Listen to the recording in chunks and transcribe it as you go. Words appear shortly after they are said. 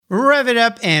Rev it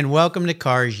up and welcome to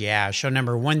Cars Yeah, show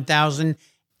number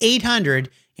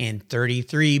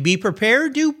 1833. Be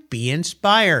prepared to be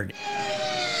inspired.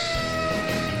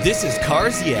 This is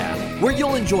Cars Yeah, where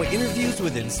you'll enjoy interviews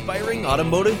with inspiring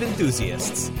automotive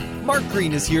enthusiasts. Mark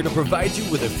Green is here to provide you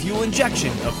with a fuel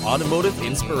injection of automotive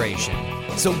inspiration.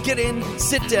 So get in,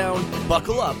 sit down,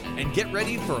 buckle up, and get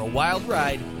ready for a wild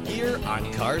ride here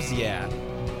on Cars Yeah.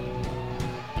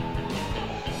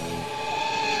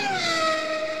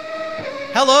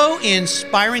 Hello,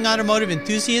 inspiring automotive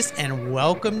enthusiasts, and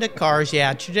welcome to Cars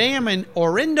Yeah. Today I'm in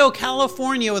Orinda,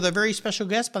 California with a very special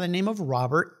guest by the name of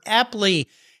Robert Epley.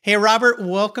 Hey, Robert,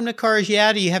 welcome to Cars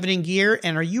Yeah. Do you have it in gear,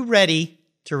 and are you ready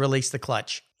to release the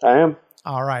clutch? I am.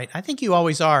 All right. I think you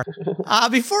always are.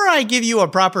 Before I give you a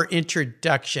proper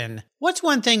introduction, what's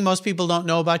one thing most people don't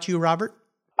know about you, Robert?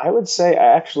 I would say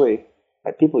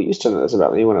people used to know this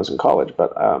about me when I was in college,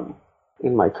 but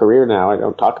in my career now, I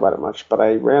don't talk about it much, but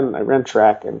I ran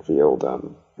track and field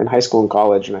in high school and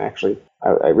college, and I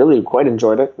really quite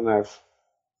enjoyed it, and I've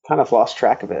kind of lost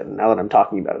track of it. And now that I'm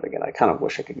talking about it again, I kind of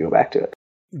wish I could go back to it.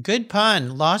 Good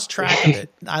pun. Lost track of it.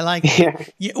 I like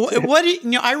it. Yeah.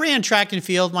 I ran track and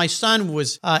field. My son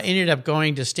ended up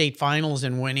going to state finals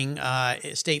and winning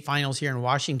state finals here in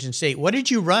Washington State. What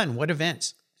did you run? What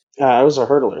events? I was a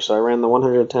hurdler, so I ran the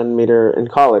 110 meter in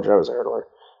college. I was a hurdler,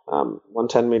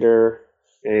 110 meter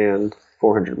and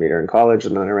 400 meter in college,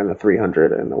 and then I ran the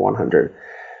 300 and the 100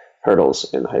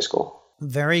 hurdles in high school.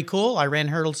 Very cool. I ran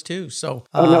hurdles too. So,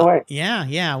 no way.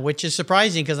 Yeah, which is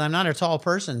surprising because I'm not a tall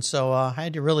person, so I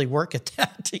had to really work at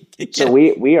that. So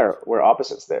we're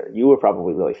opposites there. You were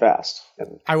probably really fast.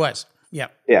 I was. Yeah.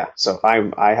 Yeah. So I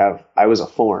was a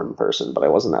form person, but I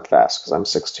wasn't that fast because I'm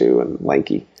 6'2" and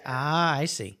lanky. Ah, I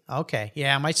see. Okay.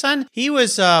 Yeah. My son, he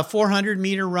was a 400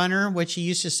 meter runner, which he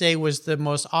used to say was the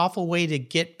most awful way to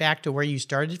get back to where you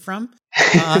started from.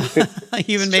 He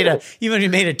even made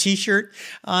a T-shirt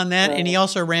on that, and he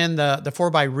also ran the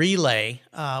 4x relay,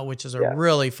 which is a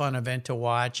really fun event to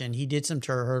watch. And he did some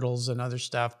tour hurdles and other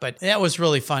stuff, but that was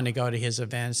really fun to go to his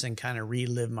events and kind of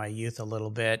relive my youth a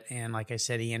little bit. And like I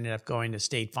said, he ended up going to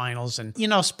state finals. And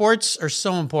sports are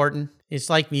so important. It's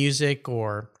like music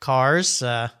or cars,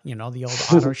 the old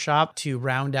auto shop to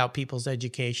round out people's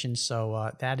education.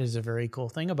 So that is a very cool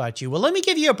thing about you. Well, let me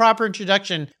give you a proper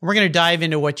introduction. We're going to dive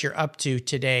into what you're up to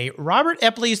today. Robert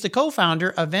Epley is the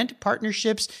co-founder, event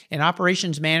partnerships and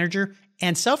operations manager,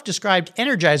 and self-described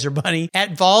Energizer Bunny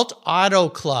at Vault Auto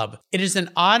Club. It is an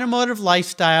automotive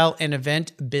lifestyle and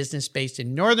event business based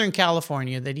in Northern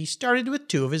California that he started with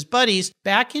two of his buddies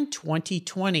back in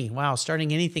 2020. Wow,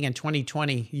 starting anything in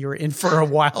 2020, you're in for a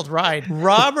wild ride.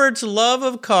 Robert's love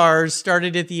of cars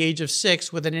started at the age of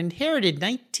 6 with an inherited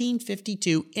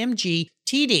 1952 MG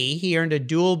TD. He earned a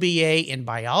dual BA in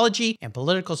biology and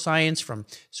political science from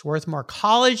Swarthmore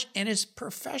College, and his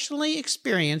professional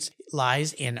experience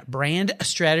lies in brand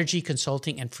strategy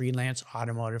consulting and freelance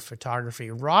automotive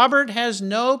photography. Robert has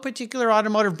no particular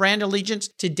automotive brand allegiance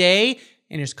today,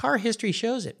 and his car history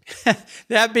shows it.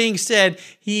 That being said,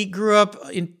 he grew up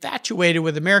infatuated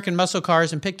with American muscle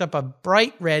cars and picked up a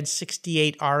bright red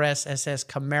 68 RS SS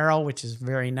Camaro, which is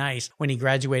very nice, when he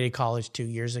graduated college 2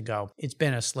 years ago. It's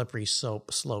been a slippery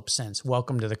slope since.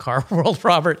 Welcome to the car world,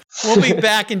 Robert. We'll be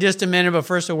back in just a minute, but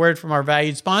first a word from our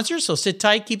valued sponsors. So sit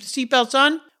tight, keep the seatbelts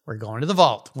on. We're going to the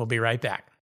vault. We'll be right back.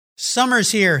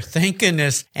 Summer's here, thank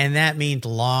goodness, and that means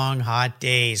long, hot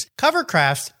days.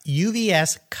 Covercraft's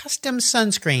UVS custom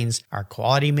sunscreens are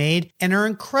quality made and are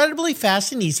incredibly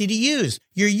fast and easy to use.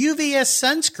 Your UVS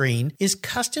sunscreen is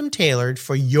custom tailored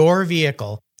for your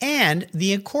vehicle, and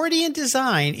the accordion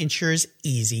design ensures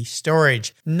easy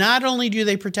storage. Not only do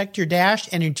they protect your dash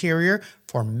and interior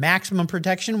for maximum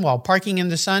protection while parking in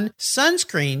the sun,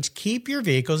 sunscreens keep your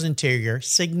vehicle's interior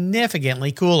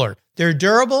significantly cooler. They're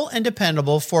durable and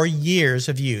dependable for years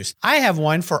of use. I have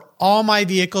one for all my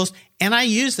vehicles, and I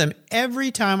use them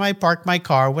every time I park my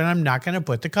car when I'm not going to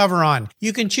put the cover on.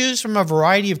 You can choose from a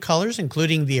variety of colors,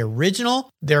 including the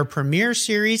original, their Premier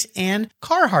Series, and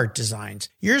Carhartt designs.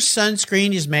 Your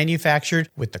sunscreen is manufactured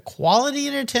with the quality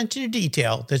and attention to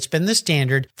detail that's been the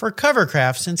standard for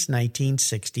Covercraft since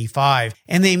 1965.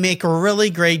 And they make really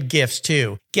great gifts,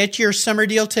 too. Get your summer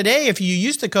deal today if you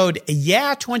use the code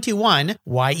YEAH21,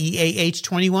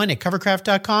 YEAH21 at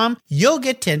covercraft.com. You'll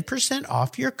get 10%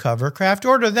 off your Covercraft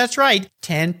order. That's right,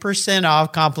 10%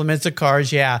 off compliments of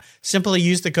cars, yeah. Simply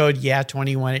use the code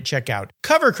YEAH21 at checkout.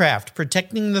 Covercraft,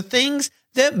 protecting the things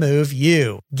that move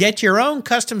you. Get your own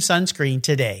custom sunscreen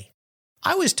today.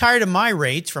 I was tired of my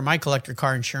rates for my collector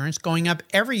car insurance going up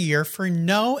every year for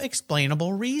no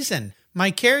explainable reason. My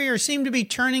carrier seemed to be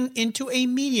turning into a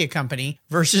media company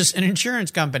versus an insurance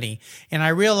company, and I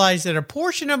realized that a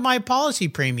portion of my policy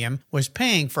premium was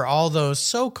paying for all those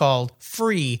so-called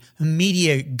free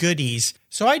media goodies.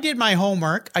 So I did my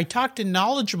homework, I talked to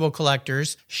knowledgeable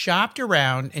collectors, shopped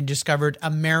around, and discovered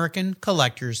American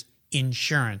Collectors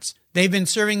Insurance. They've been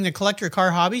serving the collector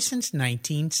car hobby since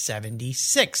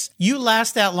 1976. You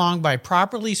last that long by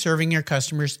properly serving your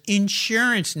customers'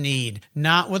 insurance need,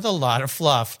 not with a lot of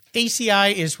fluff.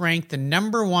 ACI is ranked the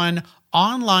 #1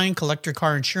 online collector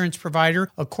car insurance provider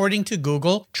according to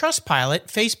Google, Trustpilot,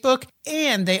 Facebook,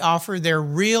 and they offer their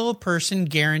real person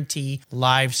guarantee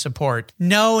live support.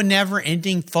 No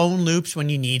never-ending phone loops when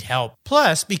you need help.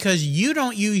 Plus, because you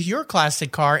don't use your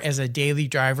classic car as a daily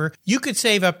driver, you could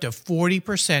save up to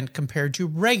 40% compared to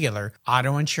regular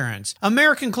auto insurance.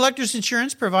 American Collectors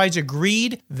Insurance provides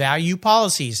agreed value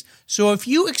policies. So if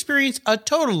you experience a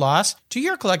total loss to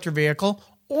your collector vehicle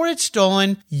or it's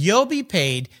stolen, you'll be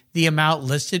paid the amount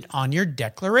listed on your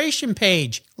declaration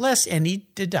page, less any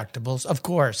deductibles, of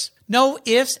course. No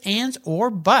ifs, ands, or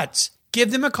buts. Give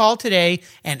them a call today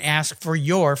and ask for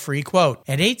your free quote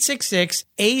at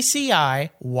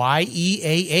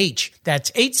 866-ACI-YEAH.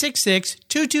 That's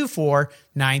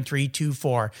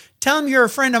 866-224-9324. Tell them you're a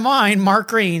friend of mine, Mark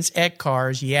Greens at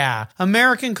Cars Yeah.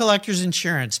 American Collectors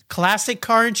Insurance. Classic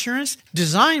car insurance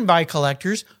designed by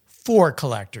collectors for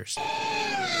collectors.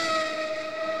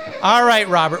 All right,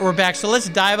 Robert, we're back. So let's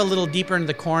dive a little deeper into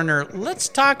the corner. Let's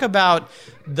talk about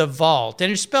the Vault.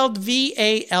 And it's spelled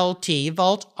V-A-L-T,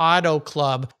 Vault Auto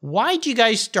Club. Why'd you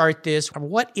guys start this?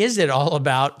 What is it all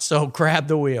about? So grab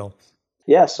the wheel.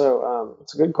 Yeah, so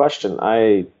it's a good question.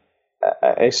 I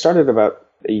started about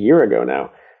a year ago now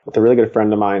with a really good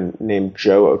friend of mine named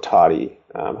Joe Otati,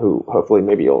 who hopefully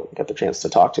maybe you'll get the chance to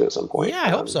talk to at some point. Yeah, I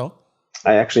hope so.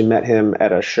 I actually met him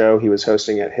at a show he was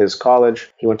hosting at his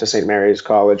college. He went to St. Mary's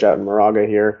College out in Moraga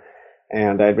here,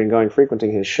 and I'd been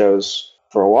frequenting his shows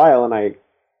for a while, and I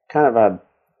kind of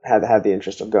had the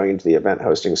interest of going into the event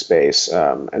hosting space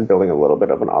and building a little bit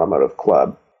of an automotive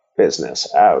club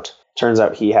business out. Turns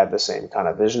out he had the same kind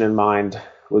of vision in mind.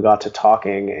 We got to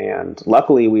talking, and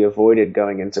luckily we avoided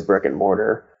going into brick and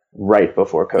mortar right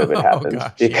before COVID happened,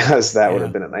 because that would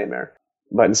have been a nightmare.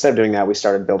 But instead of doing that, we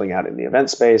started building out in the event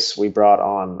space. We brought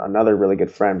on another really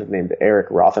good friend named Eric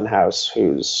Rothenhaus,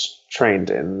 who's trained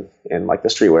in like the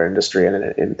streetwear industry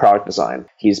and in product design.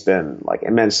 He's been like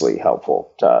immensely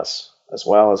helpful to us as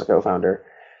well as a co-founder.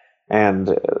 And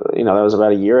that was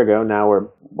about a year ago. Now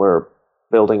we're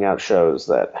building out shows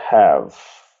that have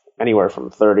anywhere from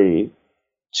 30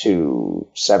 to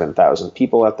 7,000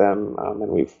 people at them, and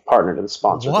we've partnered and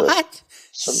sponsored. What?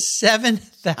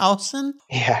 7,000?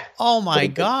 Yeah. Oh my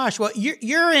gosh! Well,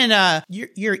 you're in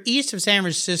you're east of San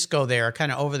Francisco, there,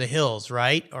 kind of over the hills,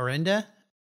 right, Orinda?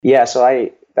 Yeah. So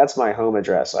that's my home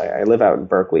address. I live out in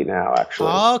Berkeley now, actually.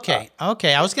 Okay.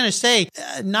 I was going to say,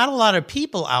 not a lot of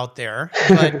people out there,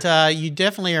 but you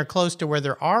definitely are close to where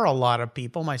there are a lot of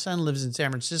people. My son lives in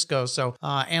San Francisco, so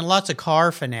and lots of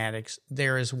car fanatics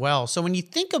there as well. So when you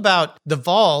think about the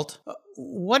Vault,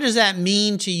 what does that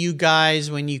mean to you guys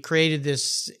when you created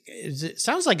this? It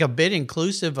sounds like a bit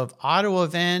inclusive of auto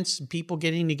events, people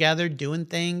getting together, doing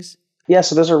things. Yeah.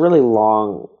 So there's a really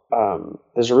long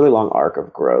arc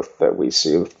of growth that we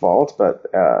see with Vault, but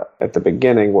at the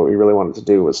beginning, what we really wanted to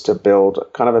do was to build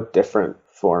kind of a different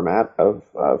format of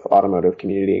automotive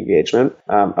community engagement.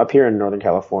 Up here in Northern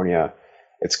California,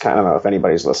 it's kind of, I don't know if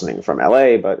anybody's listening from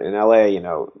LA, but in LA,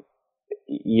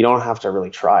 you don't have to really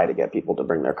try to get people to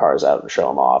bring their cars out and show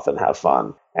them off and have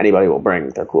fun. Anybody will bring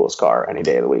their coolest car any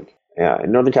day of the week.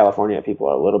 In Northern California, people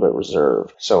are a little bit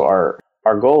reserved. So our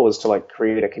goal was to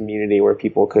create a community where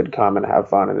people could come and have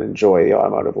fun and enjoy the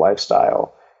automotive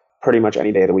lifestyle pretty much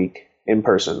any day of the week, in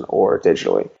person or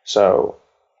digitally. So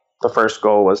the first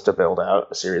goal was to build out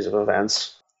a series of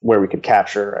events where we could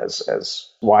capture as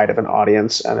wide of an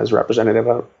audience and as representative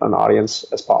of an audience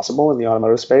as possible in the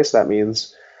automotive space. That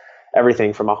means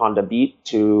everything from a Honda Beat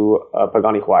to a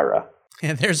Pagani Huayra.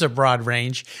 And there's a broad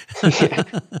range. Yeah.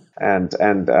 And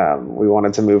we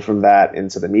wanted to move from that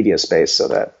into the media space so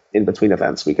that in between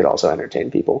events, we could also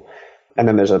entertain people. And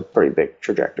then there's a pretty big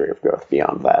trajectory of growth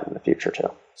beyond that in the future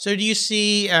too. So do you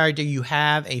see, or do you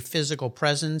have a physical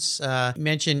presence? You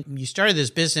mentioned you started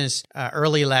this business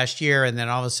early last year, and then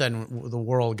all of a sudden the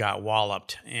world got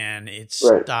walloped and it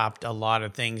stopped a lot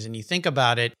of things. And you think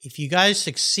about it, if you guys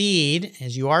succeed,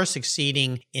 as you are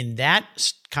succeeding in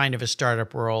that kind of a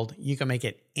startup world, you can make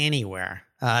it anywhere.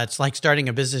 It's like starting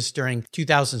a business during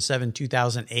 2007,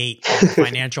 2008, when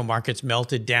financial markets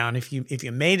melted down. If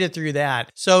you made it through that.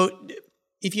 So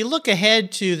if you look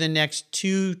ahead to the next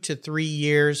 2 to 3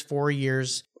 years, 4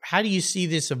 years, how do you see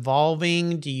this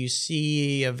evolving? Do you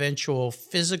see eventual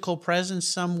physical presence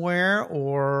somewhere,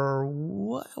 or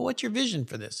what's your vision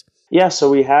for this? Yeah, so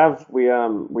we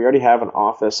already have an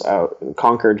office out in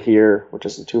Concord here, which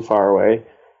isn't too far away,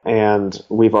 and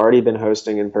we've already been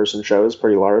hosting in-person shows,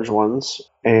 pretty large ones.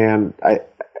 And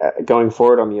going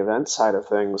forward on the event side of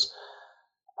things,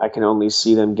 I can only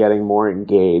see them getting more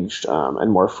engaged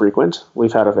and more frequent.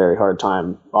 We've had a very hard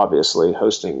time, obviously,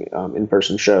 hosting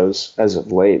in-person shows as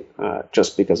of late,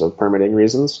 just because of permitting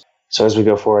reasons. So as we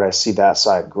go forward, I see that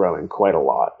side growing quite a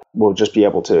lot. We'll just be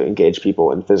able to engage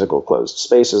people in physical closed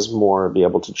spaces more, be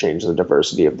able to change the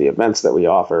diversity of the events that we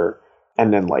offer.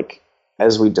 And then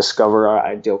as we discover our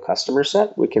ideal customer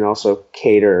set, we can also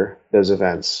cater those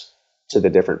events to the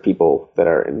different people that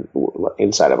are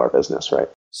inside of our business, right?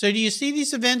 So do you see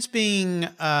these events being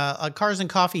a Cars and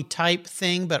Coffee type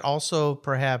thing, but also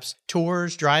perhaps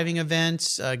tours, driving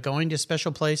events, going to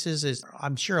special places?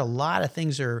 I'm sure a lot of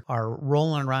things are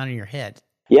rolling around in your head.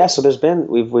 Yeah, so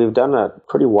we've done a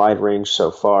pretty wide range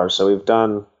so far. So we've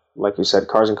done, like you said,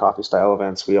 Cars and Coffee style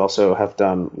events. We also have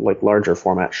done larger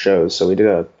format shows. So we did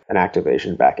an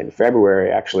activation back in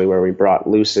February, actually, where we brought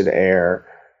Lucid Air,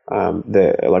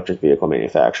 the electric vehicle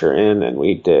manufacturer, in, and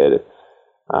we did.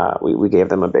 We gave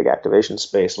them a big activation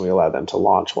space, and we allowed them to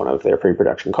launch one of their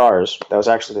pre-production cars. That was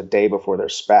actually the day before their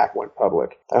SPAC went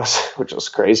public, which was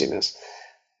craziness.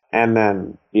 And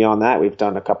then beyond that, we've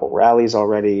done a couple rallies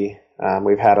already.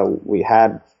 We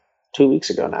had 2 weeks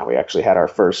ago now, we actually had our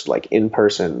first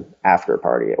in-person after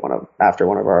party after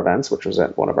one of our events, which was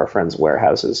at one of our friends'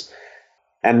 warehouses.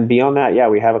 And beyond that, yeah,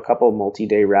 we have a couple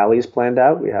multi-day rallies planned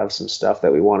out. We have some stuff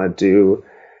that we want to do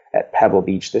at Pebble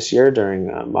Beach this year during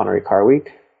Monterey Car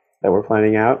Week that we're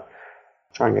planning out.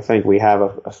 Trying to think, we have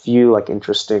a few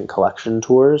interesting collection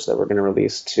tours that we're going to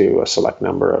release to a select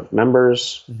number of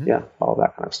members. Mm-hmm. Yeah, all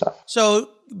that kind of stuff. So,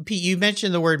 Pete, you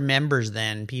mentioned the word members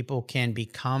then. People can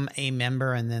become a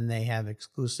member and then they have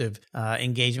exclusive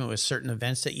engagement with certain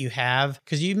events that you have.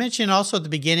 Because you mentioned also at the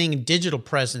beginning digital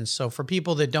presence. So for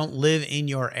people that don't live in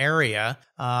your area,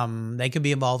 they could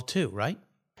be involved too, right?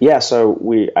 Yeah, so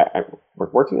we're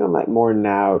working on that more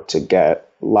now to get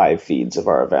live feeds of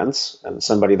our events and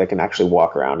somebody that can actually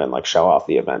walk around and show off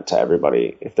the event to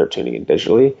everybody if they're tuning in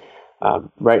digitally.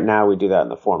 Right now, we do that in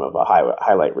the form of a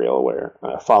highlight reel where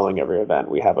following every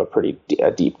event, we have a pretty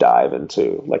deep dive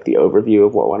into the overview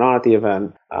of what went on at the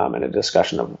event and a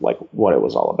discussion of what it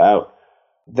was all about.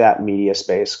 That media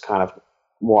space kind of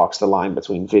walks the line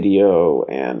between video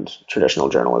and traditional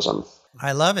journalism.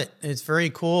 I love it. It's very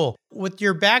cool. With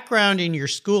your background in your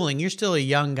schooling, you're still a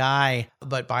young guy,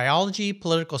 but biology,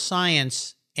 political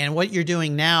science, and what you're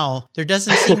doing now, there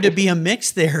doesn't seem to be a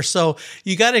mix there. So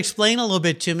you got to explain a little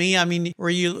bit to me. I mean,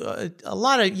 a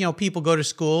lot of, people go to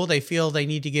school, they feel they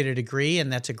need to get a degree,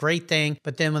 and that's a great thing.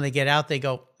 But then when they get out, they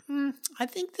go, I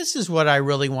think this is what I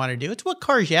really want to do. It's what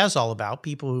Cars Yeah is all about.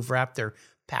 People who've wrapped their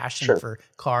passion for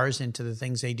cars into the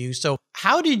things they do. So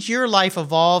how did your life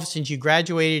evolve since you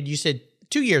graduated? You said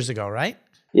 2 years ago, right?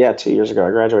 Yeah, 2 years ago.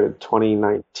 I graduated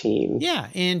 2019. Yeah,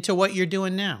 and to what you're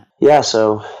doing now. Yeah,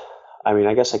 so,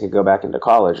 I guess I could go back into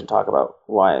college and talk about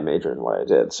why I majored and what I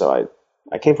did. So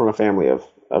I came from a family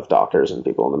of doctors and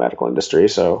people in the medical industry,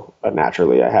 so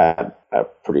naturally I had a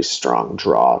pretty strong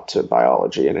draw to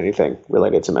biology and anything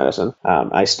related to medicine.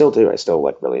 I still do. I still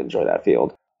really enjoy that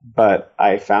field. But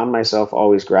I found myself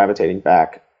always gravitating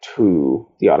back to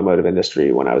the automotive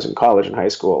industry when I was in college and high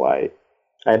school. I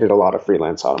did a lot of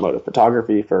freelance automotive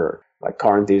photography for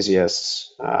car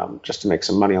enthusiasts, just to make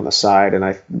some money on the side. And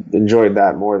I enjoyed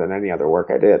that more than any other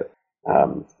work I did.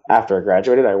 After I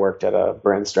graduated, I worked at a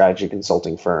brand strategy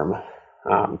consulting firm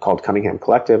called Cunningham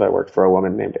Collective. I worked for a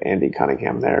woman named Andy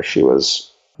Cunningham there. She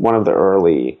was one of the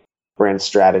early brand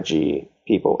strategy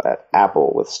people at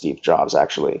Apple with Steve Jobs,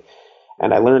 actually.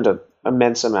 And I learned an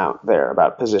immense amount there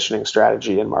about positioning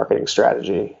strategy and marketing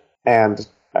strategy. And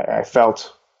I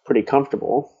felt pretty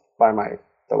comfortable by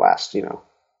the last,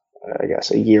 I guess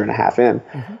a year and a half in,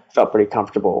 felt pretty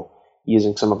comfortable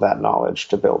using some of that knowledge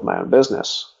to build my own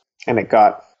business. And it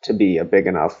got to be a big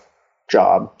enough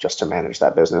job just to manage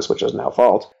that business, which is no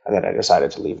fault, and then I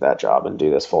decided to leave that job and do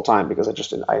this full time because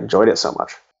I enjoyed it so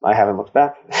much. I haven't looked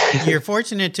back. You're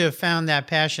fortunate to have found that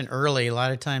passion early. A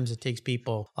lot of times it takes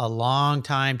people a long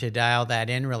time to dial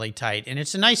that in really tight. And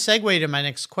it's a nice segue to my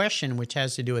next question, which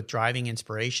has to do with driving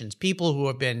inspirations. People who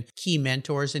have been key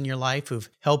mentors in your life who've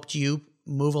helped you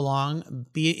move along,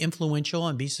 be influential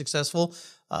and be successful.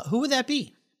 Who would that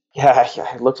be? Yeah,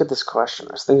 I looked at this question.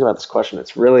 I was thinking about this question.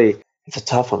 It's It's a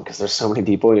tough one because there's so many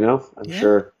people, I'm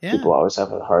sure people always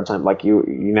have a hard time. Like you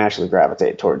naturally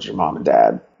gravitate towards your mom and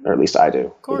dad, or at least I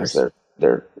do, because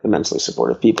they're immensely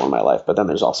supportive people in my life. But then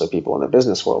there's also people in the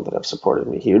business world that have supported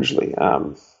me hugely.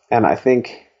 And I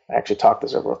think I actually talked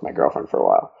this over with my girlfriend for a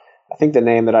while. I think the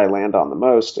name that I land on the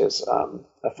most is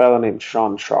a fellow named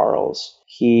Sean Charles.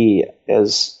 He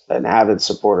is an avid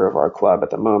supporter of our club at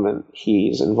the moment.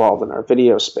 He's involved in our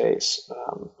video space.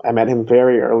 I met him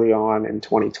very early on in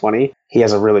 2020. He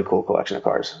has a really cool collection of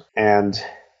cars. And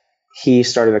he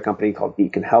started a company called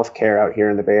Beacon Healthcare out here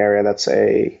in the Bay Area. That's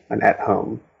an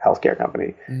at-home healthcare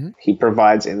company. Mm-hmm. He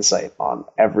provides insight on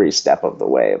every step of the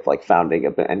way of like founding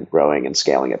and growing and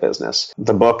scaling a business.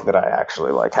 The book that I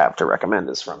actually have to recommend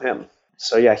is from him.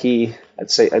 So yeah,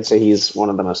 I'd say he's one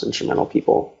of the most instrumental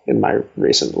people in my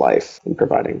recent life in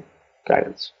providing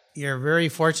guidance. You're very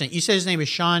fortunate. You said his name is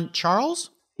Sean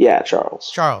Charles? Yeah, Charles.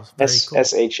 Charles. Very cool.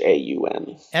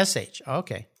 S-H-A-U-N. S-H.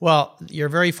 Okay. Well, you're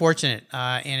very fortunate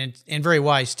and very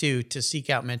wise too to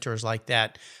seek out mentors like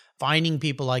that. Finding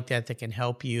people like that can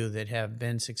help you, that have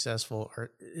been successful,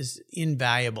 is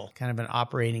invaluable. Kind of an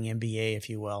operating MBA, if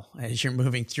you will, as you're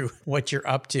moving through what you're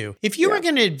up to. If you were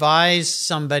going to advise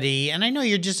somebody, and I know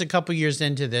you're just a couple years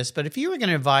into this, but if you were going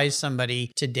to advise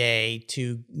somebody today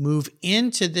to move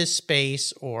into this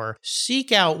space or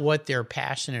seek out what they're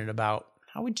passionate about,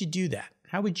 how would you do that?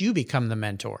 How would you become the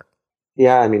mentor?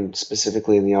 Yeah, I mean,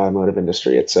 specifically in the automotive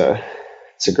industry, it's a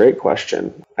great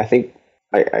question. I think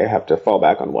I have to fall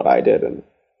back on what I did and,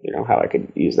 how I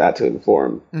could use that to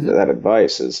inform that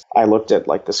advice. Is I looked at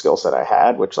the skill set I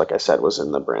had, which, like I said, was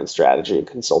in the brand strategy and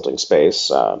consulting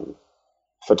space,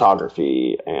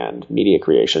 photography and media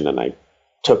creation. And I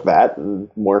took that and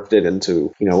morphed it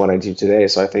into, what I do today.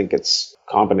 So I think it's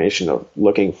a combination of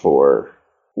looking for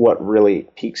what really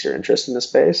piques your interest in the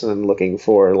space and then looking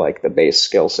for the base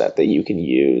skill set that you can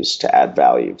use to add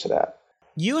value to that.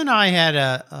 You and I had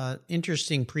a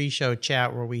interesting pre-show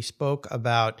chat where we spoke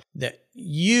about that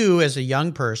you as a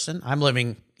young person, I'm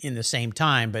living in the same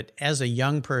time, but as a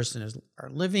young person is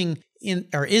living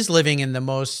in the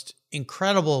most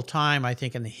incredible time, I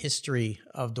think, in the history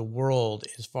of the world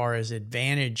as far as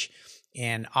advantage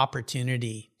and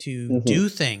opportunity to do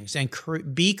things and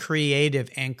be creative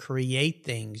and create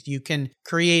things. You can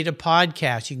create a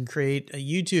podcast, you can create a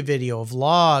YouTube video, a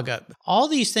vlog, all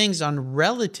these things on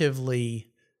relatively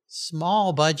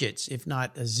small budgets, if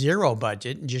not a zero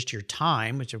budget, and just your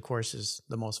time, which of course is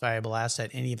the most valuable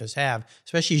asset any of us have.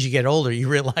 Especially as you get older, you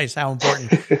realize how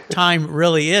important time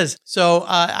really is. So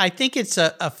I think it's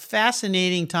a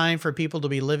fascinating time for people to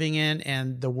be living in,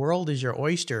 and the world is your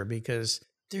oyster because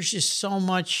there's just so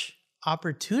much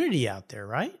opportunity out there,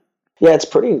 right? Yeah, it's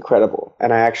pretty incredible.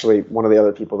 And one of the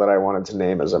other people that I wanted to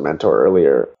name as a mentor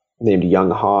earlier, named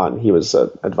Young Han, he was an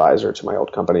advisor to my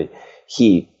old company.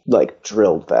 He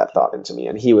drilled that thought into me.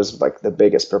 And he was the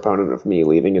biggest proponent of me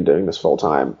leaving and doing this full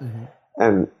time. Mm-hmm.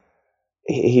 And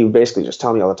he basically just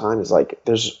tell me all the time, he's like,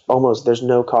 there's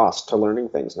no cost to learning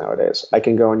things nowadays. I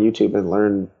can go on YouTube and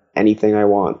learn anything I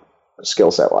want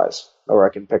skill set wise, or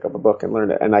I can pick up a book and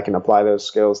learn it, and I can apply those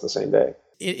skills the same day.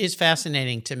 It is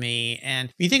fascinating to me. And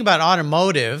if you think about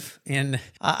automotive, and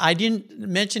I didn't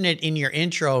mention it in your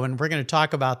intro, and we're going to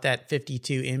talk about that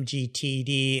 52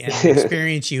 MGTD and the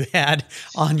experience you had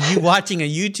on you watching a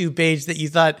YouTube page that you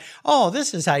thought, oh,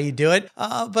 this is how you do it.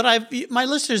 But my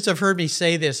listeners have heard me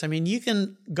say this. I mean, you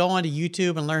can go onto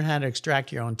YouTube and learn how to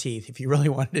extract your own teeth if you really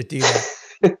wanted to do that.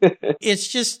 It's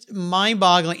just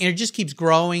mind-boggling, and it just keeps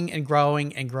growing and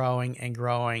growing and growing and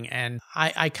growing. And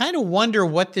I kind of wonder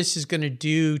what this is going to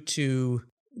do to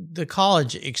the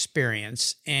college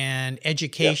experience and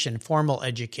education, formal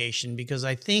education, because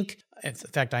I think, in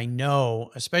fact, I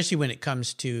know, especially when it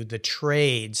comes to the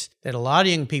trades, that a lot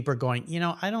of young people are going,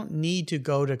 I don't need to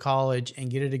go to college and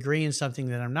get a degree in something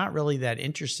that I'm not really that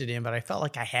interested in, but I felt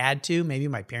like I had to. Maybe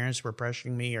my parents were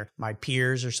pressuring me or my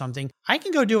peers or something. I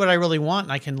can go do what I really want,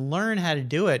 and I can learn how to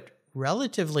do it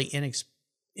relatively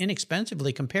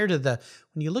inexpensively compared to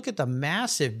when you look at the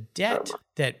massive debt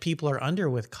that people are under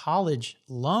with college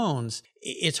loans.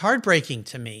 It's heartbreaking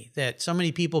to me that so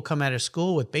many people come out of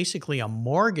school with basically a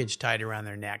mortgage tied around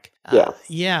their neck.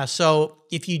 So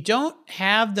if you don't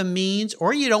have the means,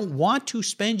 or you don't want to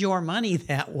spend your money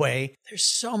that way, there's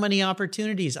so many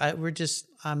opportunities.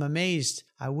 I'm amazed.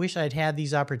 I wish I'd had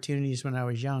these opportunities when I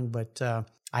was young, but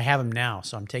I have them now,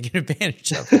 so I'm taking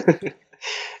advantage of it.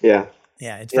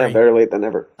 Yeah, it's better late than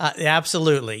never.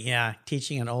 Absolutely. Yeah.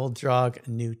 Teaching an old dog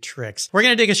new tricks. We're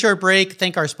going to take a short break.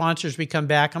 Thank our sponsors. We come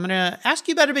back. I'm going to ask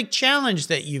you about a big challenge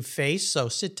that you've faced. So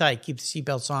sit tight, keep the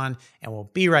seatbelts on, and we'll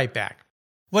be right back.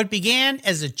 What began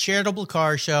as a charitable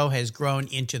car show has grown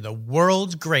into the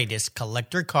world's greatest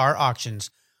collector car auctions,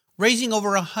 raising over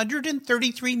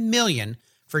 $133 million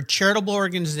for charitable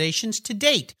organizations to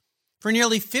date. For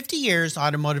nearly 50 years,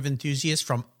 automotive enthusiasts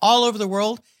from all over the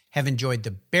world have enjoyed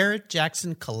the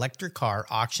Barrett-Jackson collector car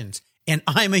auctions, and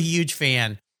I'm a huge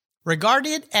fan.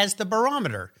 Regarded as the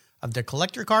barometer of the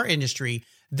collector car industry,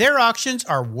 their auctions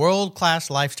are world-class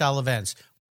lifestyle events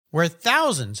where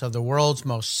thousands of the world's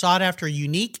most sought-after,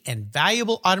 unique, and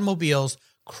valuable automobiles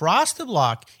cross the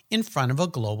block in front of a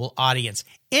global audience,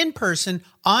 in person,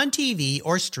 on TV,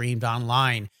 or streamed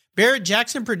online.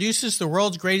 Barrett-Jackson produces the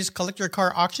world's greatest collector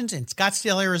car auctions in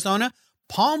Scottsdale, Arizona,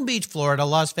 Palm Beach, Florida,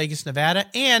 Las Vegas, Nevada,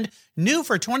 and new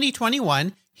for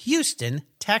 2021, Houston,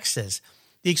 Texas.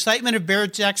 The excitement of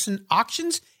Barrett-Jackson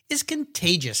auctions is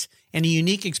contagious, and a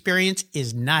unique experience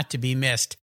is not to be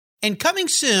missed. And coming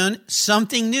soon,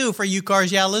 something new for you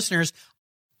Cars Yeah listeners.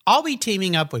 I'll be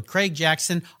teaming up with Craig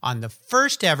Jackson on the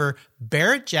first ever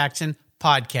Barrett-Jackson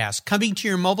podcast, coming to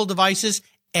your mobile devices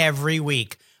every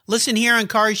week. Listen here on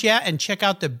Cars Yeah and check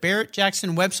out the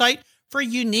Barrett-Jackson website for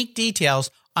unique details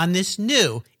on this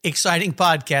new, exciting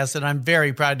podcast that I'm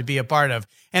very proud to be a part of.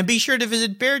 And be sure to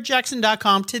visit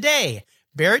barrettjackson.com today.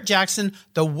 Barrett-Jackson,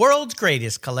 the world's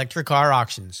greatest collector car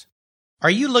auctions. Are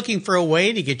you looking for a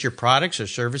way to get your products or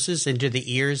services into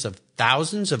the ears of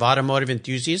thousands of automotive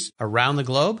enthusiasts around the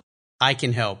globe? I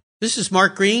can help. This is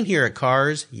Mark Green here at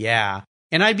Cars Yeah,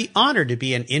 and I'd be honored to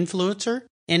be an influencer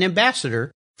and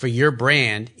ambassador for your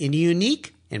brand in a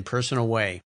unique and personal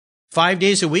way. 5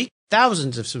 days a week,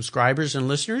 thousands of subscribers and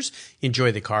listeners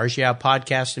enjoy the Cars Yeah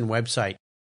podcast and website.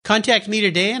 Contact me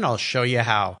today and I'll show you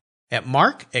how at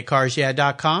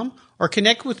mark@carsyeah.com or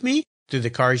connect with me through the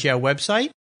Cars Yeah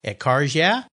website at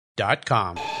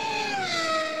carsyeah.com.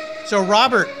 So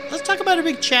Robert, let's talk about a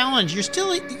big challenge.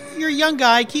 You're a young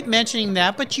guy, I keep mentioning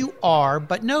that, but you are.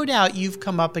 But no doubt you've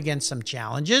come up against some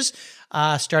challenges.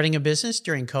 Starting a business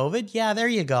during COVID. Yeah, there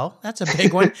you go. That's a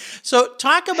big one. So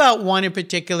talk about one in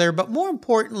particular, but more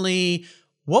importantly,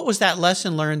 what was that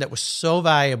lesson learned that was so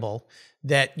valuable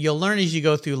that you'll learn as you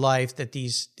go through life, that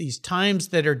these times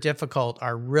that are difficult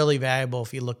are really valuable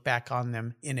if you look back on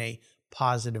them in a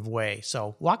positive way.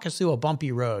 So walk us through a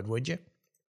bumpy road, would you?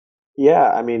 Yeah,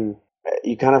 I mean,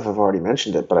 you kind of have already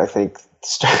mentioned it, but I think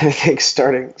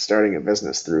starting a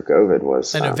business through COVID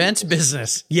was an events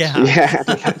business. Yeah, yeah,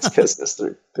 an events business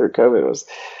through COVID was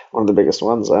one of the biggest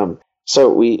ones. So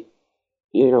we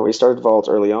started Vault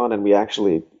early on, and we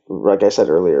actually, like I said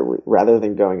earlier, rather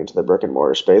than going into the brick and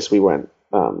mortar space, we went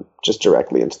just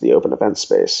directly into the open event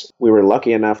space. We were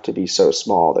lucky enough to be so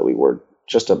small that we were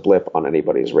just a blip on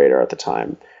anybody's radar at the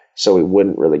time, so we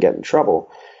wouldn't really get in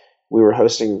trouble. We were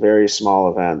hosting very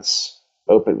small events,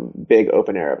 big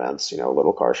open air events,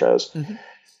 little car shows. Mm-hmm.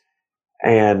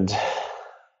 And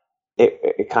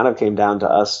it kind of came down to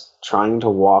us trying to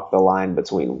walk the line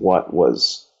between what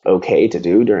was okay to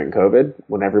do during COVID,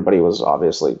 when everybody was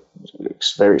obviously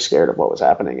very scared of what was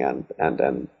happening, and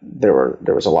there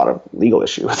was a lot of legal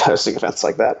issue with hosting events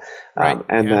like that, right.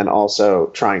 Then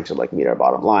also trying to meet our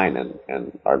bottom line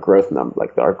and our growth number,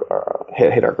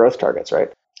 hit our growth targets,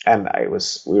 right? And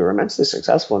we were immensely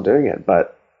successful in doing it,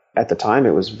 but at the time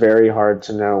it was very hard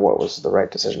to know what was the right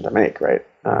decision to make, right?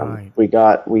 Right.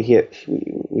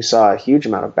 We saw a huge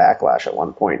amount of backlash at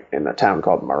one point in a town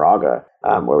called Moraga,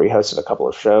 where we hosted a couple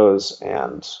of shows,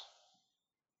 and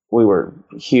we were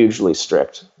hugely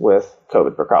strict with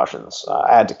COVID precautions.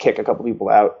 I had to kick a couple people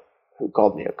out who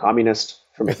called me a communist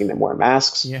for making them wear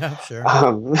masks. Yeah, sure.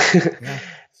 Yeah.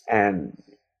 And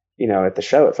at the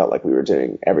show, it felt like we were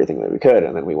doing everything that we could,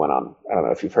 and then we went on. I don't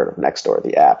know if you've heard of Nextdoor,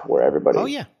 the app where everybody. Oh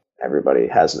yeah. Everybody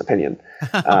has an opinion.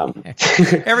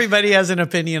 Everybody has an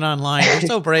opinion online. They're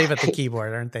so brave at the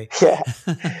keyboard, aren't they? Yeah.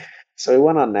 So we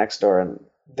went on Nextdoor, and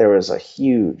there was a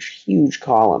huge, huge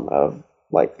column of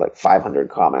like 500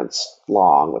 comments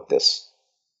long with this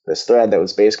thread that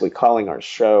was basically calling our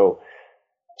show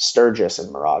Sturgis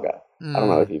in Moraga. I don't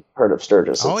know if you've heard of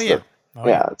Sturgis. It's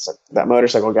like that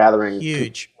motorcycle gathering.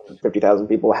 Huge. 50,000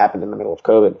 people happened in the middle of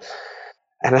COVID.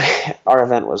 And our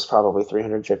event was probably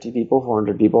 350 people,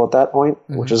 400 people at that point,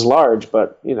 mm-hmm. which is large,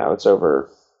 but it's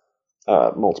over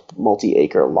a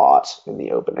multi-acre lot in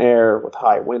the open air with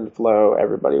high wind flow.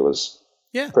 Everybody was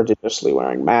prodigiously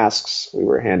wearing masks. We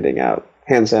were handing out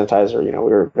hand sanitizer. We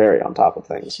were very on top of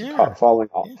things,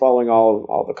 following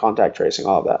all the contact tracing,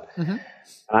 all of that. Mm-hmm. And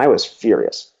I was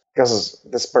furious because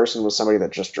this person was somebody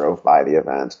that just drove by the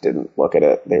event, didn't look at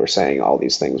it. They were saying all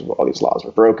these things, all these laws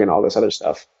were broken, all this other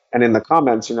stuff. And in the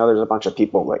comments, there's a bunch of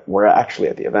people were actually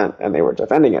at the event and they were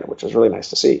defending it, which was really nice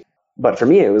to see. But for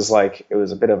me, it was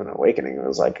a bit of an awakening. It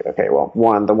was like, okay, well,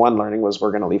 the one learning was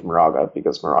we're going to leave Moraga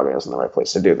because Moraga isn't the right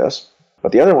place to do this.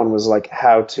 But the other one was like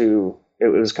it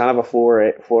was kind of a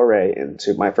foray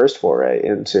into my first foray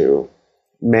into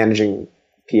managing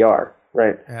PR,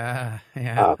 right? Yeah.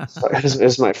 So it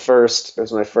was my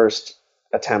first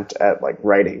attempt at like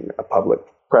writing a public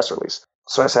press release.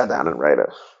 So I sat down and wrote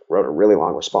a really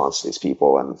long response to these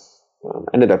people, and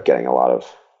ended up getting a lot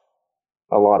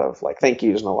of like thank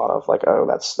yous and a lot of like, oh,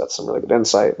 that's some really good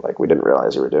insight. Like, we didn't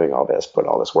realize you were doing all this, put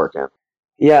all this work in.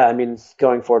 Yeah, I mean,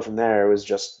 going forward from there, it was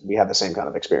just, we had the same kind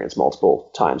of experience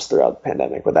multiple times throughout the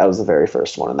pandemic, but that was the very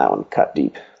first one, and that one cut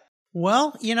deep.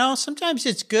 Well, sometimes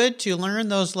it's good to learn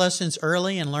those lessons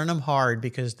early and learn them hard,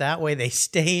 because that way they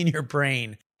stay in your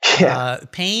brain. Yeah.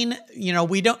 Pain,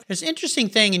 there's an interesting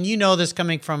thing, and this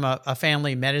coming from a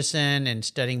family of medicine and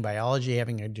studying biology,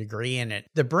 having a degree in it.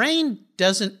 The brain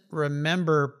doesn't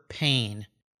remember pain,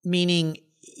 meaning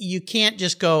you can't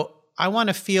just go, I want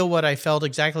to feel what I felt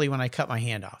exactly when I cut my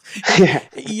hand off. Yeah.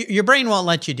 Your brain won't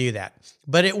let you do that,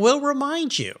 but it will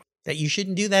remind you that you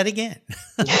shouldn't do that again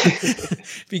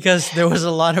because there was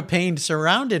a lot of pain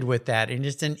surrounded with that. And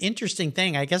it's an interesting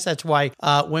thing. I guess that's why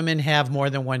women have more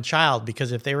than one child,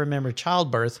 because if they remember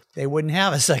childbirth, they wouldn't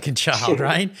have a second child,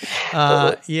 right?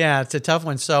 Yeah, it's a tough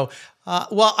one. So,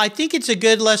 well, I think it's a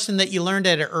good lesson that you learned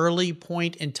at an early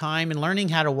point in time, and learning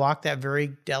how to walk that very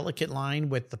delicate line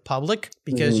with the public,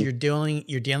 because you're dealing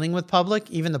with public,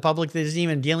 even the public that isn't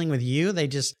even dealing with you. They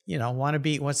just, want to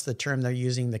be, what's the term they're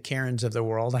using? The Karens of the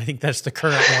world. I think that's the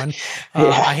current one.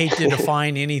 I hate to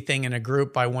define anything in a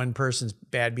group by one person's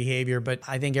bad behavior, but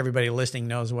I think everybody listening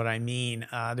knows what I mean.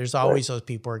 There's always those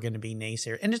people who are going to be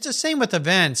naysayers. And it's the same with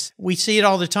events. We see it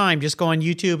all the time. Just go on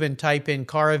YouTube and type in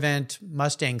car event,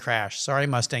 Mustang crash. Sorry,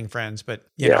 Mustang friends, but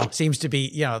it seems to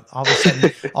be, all of a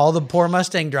sudden, all the poor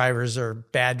Mustang drivers are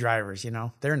bad drivers.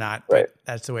 They're not, right. But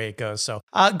that's the way it goes. So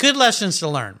good lessons to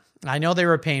learn. I know they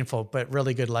were painful, but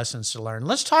really good lessons to learn.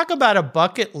 Let's talk about a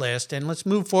bucket list, and let's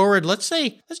move forward. Let's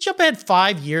jump ahead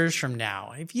 5 years from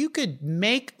now. If you could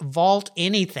make Vault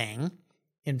anything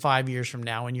in 5 years from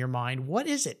now in your mind, what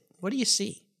is it? What do you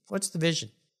see? What's the vision?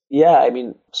 Yeah, I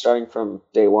mean, starting from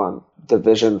day one, the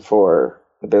vision for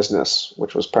the business,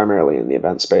 which was primarily in the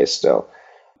event space still,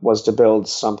 was to build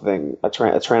something, a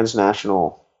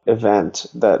transnational event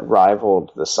that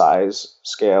rivaled the size,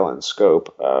 scale, and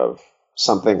scope of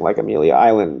something like Amelia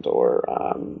Island or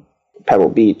Pebble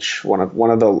Beach.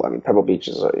 Pebble Beach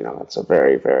is it's a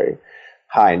very, very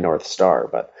high North Star,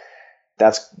 but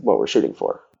that's what we're shooting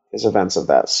for, is events of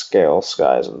that scale,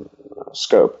 size, and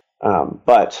scope.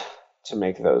 But to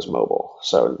make those mobile.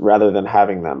 So rather than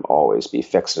having them always be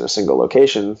fixed in a single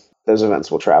location, those events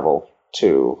will travel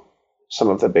to some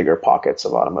of the bigger pockets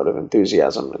of automotive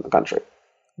enthusiasm in the country.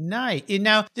 Nice.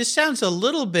 Now, this sounds a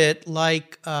little bit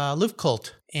like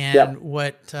Luftkult and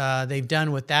what they've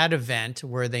done with that event,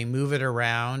 where they move it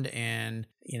around, and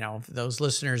those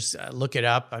listeners look it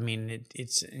up. I mean,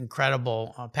 it's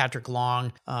incredible. Patrick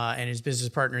Long and his business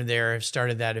partner there have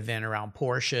started that event around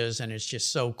Porsches, and it's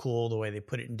just so cool the way they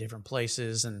put it in different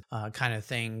places and kind of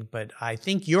thing. But I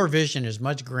think your vision is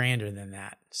much grander than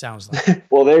that, sounds like.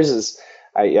 Well, theirs is,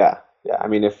 yeah. I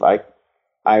mean,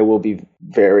 I will be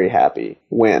very happy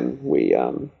when we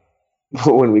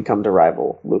come to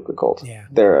rival Luftkult. Yeah.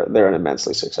 They're an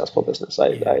immensely successful business.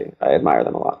 I admire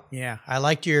them a lot. Yeah. I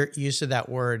liked your use of that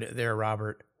word there,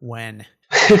 Robert. When.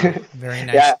 Very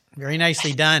nice. Yeah. Very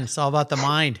nicely done. It's all about the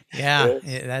mind.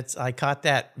 Yeah. I caught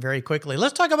that very quickly.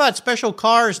 Let's talk about special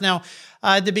cars. Now,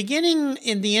 at the beginning,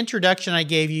 in the introduction I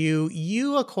gave you,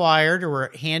 you acquired or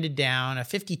were handed down a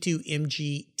 52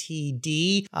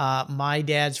 MGTD. My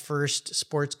dad's first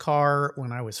sports car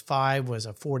when I was 5 was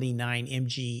a 49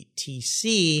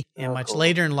 MGTC. And much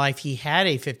later in life, he had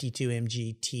a 52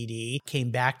 MGTD.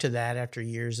 Came back to that after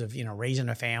years of, raising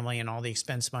a family and all the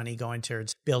expense money going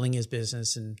towards building his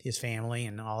business and his family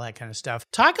and all that kind of stuff.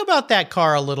 Talk about that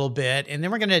car a little bit, and then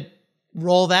we're going to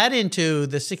roll that into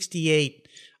the 68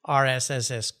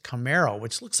 RSSS Camaro,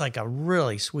 which looks like a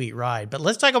really sweet ride. But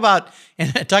let's talk about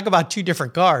two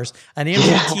different cars, an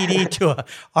MGTD to an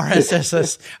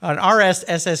RSSS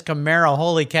Camaro.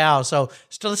 Holy cow. So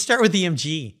let's start with the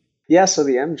MG. Yeah, so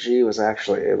the MG was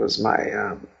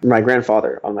my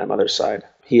grandfather on my mother's side.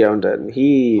 He owned it, and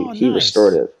he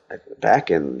restored it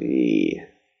back in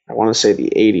I want to say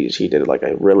the 80s. He did like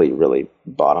a really, really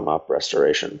bottom-up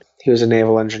restoration. He was a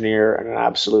naval engineer and an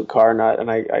absolute car nut, and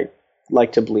I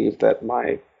like to believe that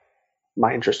my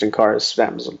interest in cars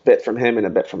stems a bit from him and a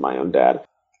bit from my own dad.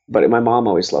 But my mom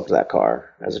always loved that car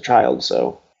as a child,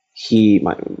 so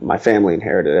my family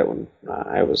inherited it when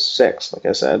I was 6, like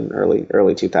I said, early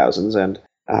 2000s,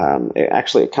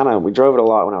 and we drove it a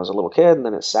lot when I was a little kid, and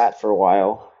then it sat for a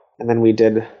while, and then we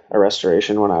did a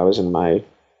restoration when I was in my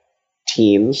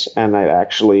teens, and I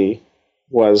actually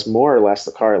was more or less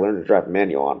the car I learned to drive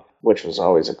manual on, which was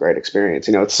always a great experience.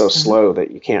 It's so slow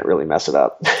that you can't really mess it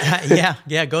up.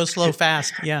 Yeah, go slow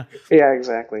fast. Yeah. Yeah,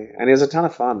 exactly. And it was a ton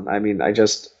of fun. I mean,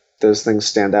 those things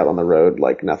stand out on the road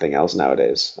like nothing else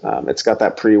nowadays. It's got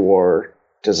that pre-war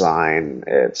design.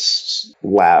 It's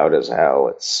loud as hell.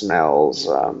 It smells.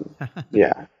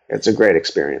 Yeah, it's a great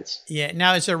experience. Yeah.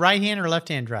 Now, is it right-hand or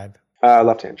left-hand drive?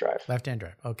 Left-hand drive. Left-hand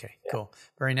drive. Okay, yeah. Cool.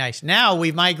 Very nice. Now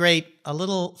we migrate a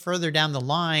little further down the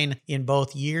line in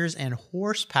both years and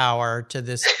horsepower to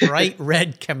this bright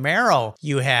red Camaro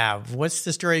you have. What's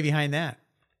the story behind that?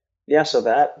 Yeah, so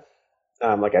that,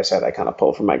 like I said, I kind of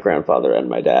pulled from my grandfather and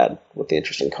my dad with the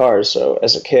interest in cars. So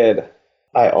as a kid,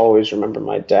 I always remember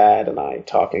my dad and I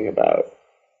talking about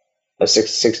a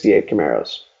 68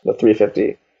 Camaros, the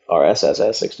 350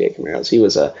 RSSS 68 Camaros.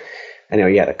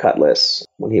 He had a Cutlass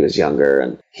when he was younger,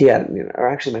 and he had, or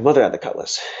actually my mother had the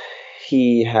Cutlass.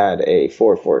 He had a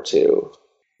 442.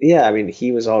 Yeah, I mean,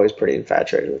 he was always pretty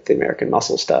infatuated with the American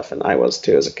muscle stuff, and I was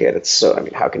too as a kid. It's so, I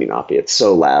mean, how can you not be? It's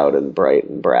so loud and bright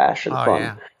and brash and fun.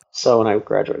 Yeah. So when I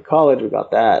graduated college, we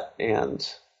got that, and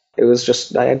it was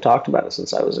just, I had talked about it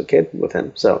since I was a kid with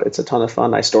him. So it's a ton of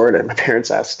fun. I store it at my parents'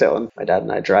 house still, and my dad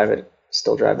and I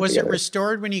still drive it Was together. it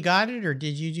restored when you got it, or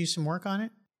did you do some work on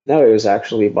it? No, it was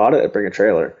actually bought it at Bring a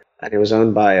Trailer, and it was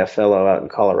owned by a fellow out in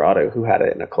Colorado who had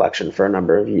it in a collection for a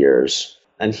number of years.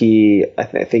 And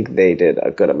I think they did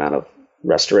a good amount of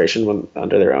restoration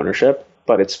under their ownership,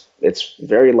 but it's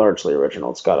very largely original.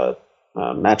 It's got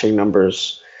a matching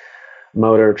numbers,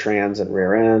 motor, trans, and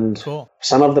rear end. Cool.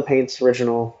 Some of the paint's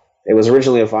original. It was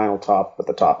originally a vinyl top, but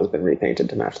the top has been repainted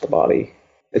to match the body.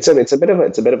 It's a bit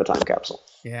of a time capsule.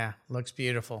 Yeah, looks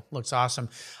beautiful. Looks awesome.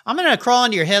 I'm going to crawl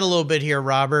into your head a little bit here,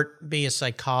 Robert. Be a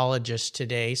psychologist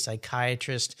today,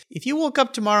 psychiatrist. If you woke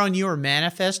up tomorrow and you were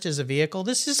manifest as a vehicle,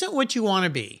 this isn't what you want to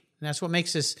be. And that's what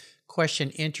makes this question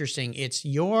interesting. It's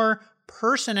your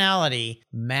personality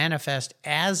manifest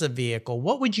as a vehicle.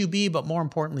 What would you be, but more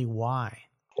importantly, why?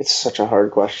 It's such a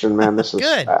hard question, man. This is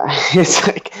good. It's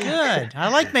like good. I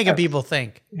like making people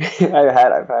think.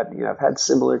 I've had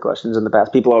similar questions in the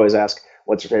past. People always ask,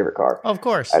 "What's your favorite car?" Of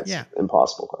course, that's an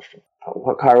impossible question.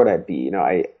 What car would I be?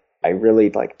 I really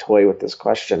toy with this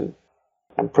question.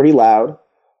 I'm pretty loud,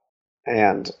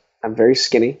 and I'm very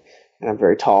skinny, and I'm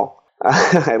very tall.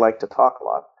 I like to talk a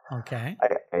lot. Okay.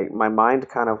 My mind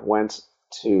kind of went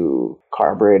to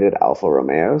carbureted Alfa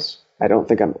Romeos. I don't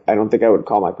think I would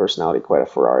call my personality quite a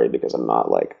Ferrari because I'm not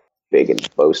big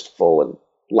and boastful and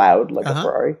loud like a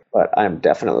Ferrari, but I'm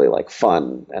definitely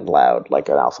fun and loud like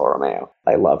an Alfa Romeo.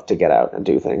 I love to get out and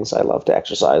do things. I love to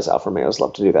exercise. Alfa Romeos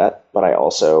love to do that, but I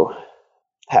also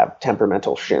have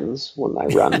temperamental shins when I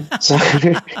run.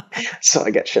 So I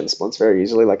get shin splints very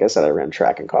easily. Like I said, I ran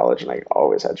track in college and I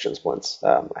always had shin splints.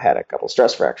 I had a couple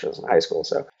stress fractures in high school.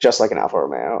 So just like an Alfa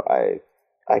Romeo,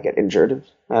 I get injured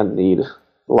and need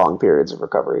long periods of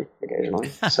recovery occasionally.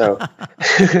 So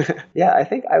yeah, I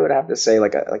think I would have to say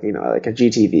like a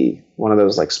GTV, one of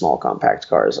those small compact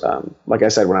cars. Like I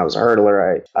said, when I was a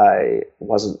hurdler, I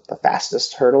wasn't the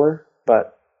fastest hurdler,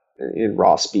 but in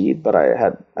raw speed, but I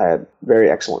had very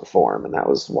excellent form, and that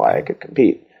was why I could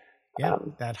compete. Yeah,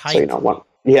 that height. So,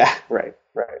 right.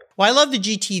 Well, I love the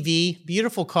GTV,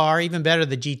 beautiful car, even better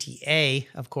the GTA,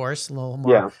 of course, a little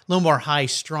more high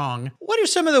strung. What are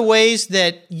some of the ways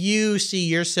that you see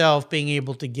yourself being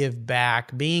able to give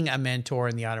back, being a mentor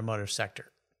in the automotive sector?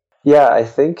 Yeah, I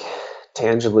think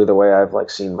tangibly the way I've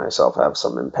seen myself have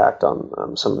some impact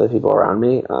on some of the people around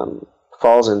me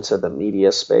falls into the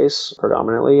media space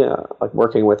predominantly,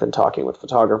 working with and talking with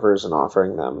photographers and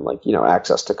offering them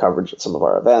access to coverage at some of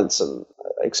our events and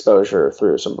exposure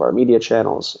through some of our media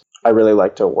channels. I really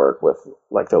like to work with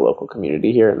the local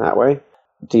community here in that way.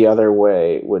 The other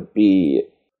way would be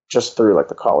just through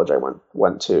the college I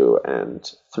went to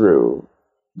and through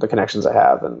the connections I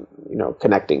have and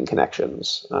connecting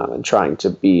connections and trying to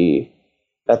be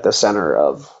at the center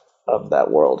of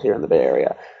that world here in the Bay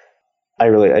Area. I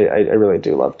really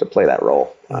do love to play that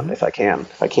role if I can.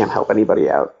 If I can't help anybody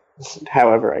out,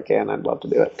 however I can, I'd love to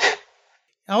do it.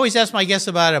 I always ask my guests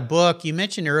about a book. You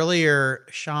mentioned earlier,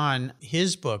 Sean,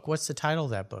 his book. What's the title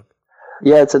of that book?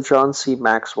 Yeah, it's a John C.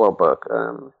 Maxwell book.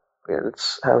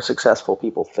 It's How Successful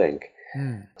People Think.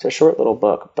 It's a short little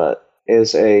book, but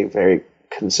is a very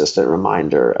consistent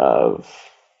reminder of,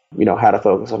 how to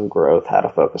focus on growth, how to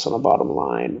focus on the bottom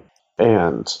line.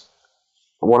 And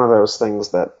one of those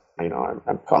things that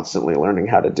I'm constantly learning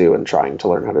how to do and trying to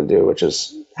learn how to do, which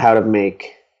is how to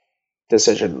make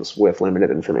decisions with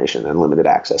limited information and limited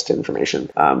access to information,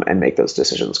 and make those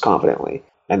decisions confidently.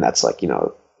 And that's like,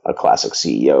 a classic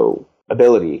CEO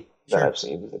ability that I've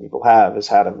seen that people have, is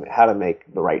how to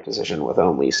make the right decision with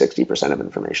only 60% of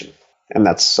information. And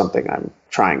that's something I'm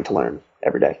trying to learn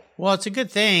every day. Well, it's a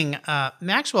good thing.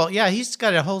 Maxwell, he's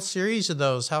got a whole series of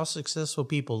those, how successful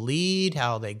people lead,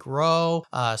 how they grow,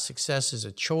 success is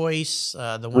a choice.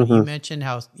 The one you mentioned,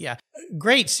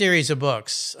 great series of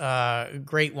books,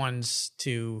 great ones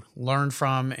to learn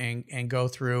from and go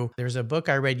through. There's a book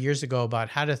I read years ago about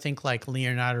how to think like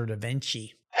Leonardo da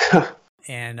Vinci.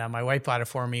 And my wife bought it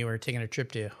for me. We were taking a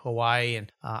trip to Hawaii,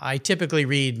 and I typically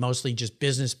read mostly just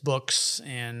business books,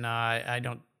 and I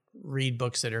don't read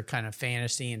books that are kind of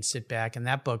fantasy and sit back. And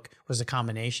that book was a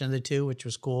combination of the two, which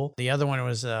was cool. The other one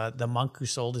was The Monk Who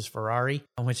Sold His Ferrari,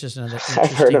 which is another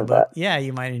interesting book. That. Yeah,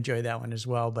 you might enjoy that one as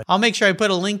well. But I'll make sure I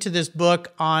put a link to this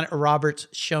book on Robert's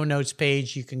show notes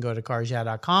page. You can go to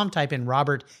carsyeah.com, type in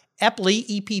Robert Epley,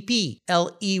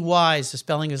 E-P-P-L-E-Y is the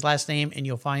spelling of his last name, and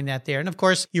you'll find that there. And of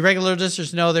course, you regular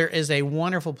listeners know there is a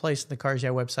wonderful place in the Cars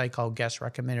Yeah website called Guest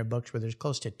Recommended Books, where there's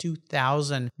close to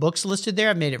 2,000 books listed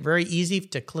there. I've made it very easy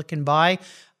to click and buy.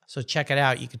 So check it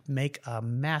out. You could make a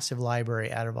massive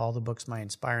library out of all the books my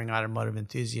inspiring automotive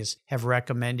enthusiasts have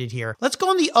recommended here. Let's go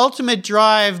on the ultimate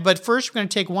drive, but first we're going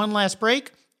to take one last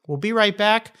break. We'll be right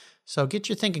back. So get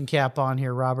your thinking cap on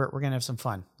here, Robert. We're going to have some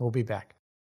fun. We'll be back.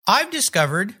 I've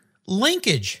discovered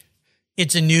Linkage.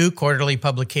 It's a new quarterly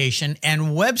publication and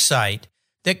website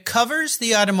that covers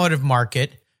the automotive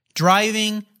market,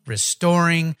 driving,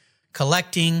 restoring,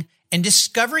 collecting, and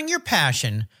discovering your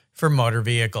passion for motor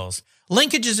vehicles.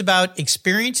 Linkage is about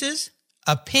experiences,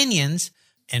 opinions,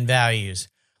 and values.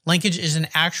 Linkage is an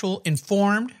actual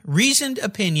informed, reasoned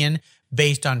opinion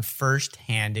based on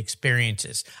first-hand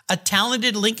experiences. A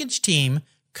talented Linkage team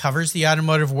covers the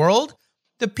automotive world,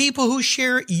 the people who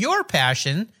share your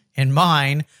passion and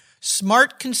mine,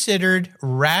 smart, considered,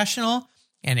 rational,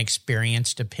 and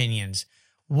experienced opinions,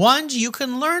 ones you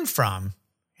can learn from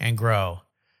and grow.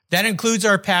 That includes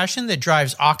our passion that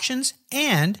drives auctions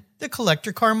and the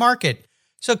collector car market.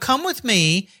 So come with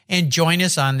me and join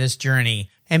us on this journey.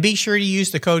 And be sure to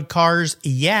use the code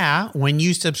CARSYEAH when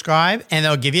you subscribe, and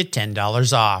they'll give you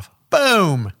 $10 off.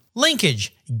 Boom!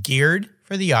 Linkage, geared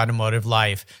for the automotive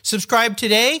life. Subscribe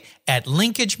today at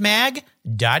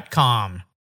linkagemag.com.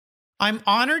 I'm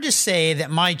honored to say that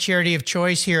my charity of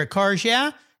choice here at Cars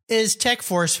Yeah is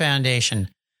TechForce Foundation.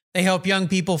 They help young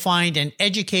people find an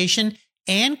education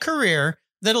and career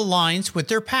that aligns with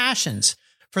their passions.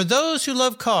 For those who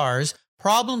love cars,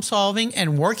 problem solving,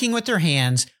 and working with their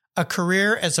hands, a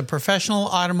career as a professional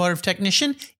automotive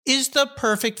technician is the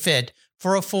perfect fit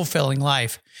for a fulfilling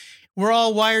life. We're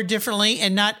all wired differently,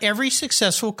 and not every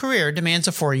successful career demands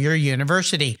a 4-year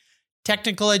university.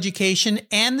 Technical education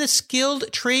and the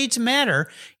skilled trades matter,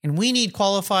 and we need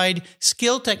qualified,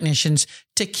 skilled technicians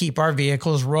to keep our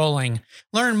vehicles rolling.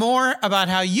 Learn more about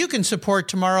how you can support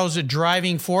tomorrow's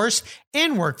driving force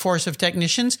and workforce of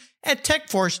technicians at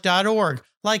techforce.org,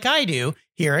 like I do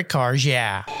here at Cars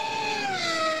Yeah.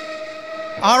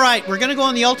 All right, we're going to go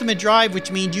on the ultimate drive,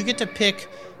 which means you get to pick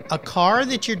a car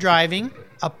that you're driving,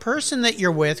 a person that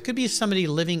you're with, could be somebody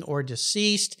living or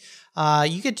deceased.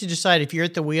 You get to decide if you're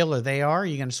at the wheel or they are.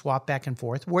 You're going to swap back and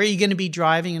forth. Where are you going to be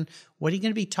driving, and what are you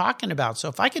going to be talking about? So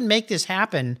if I can make this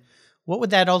happen, what would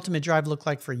that ultimate drive look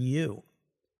like for you?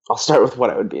 I'll start with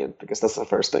what I would be in, because that's the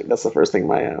first thing. That's the first thing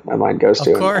my mind goes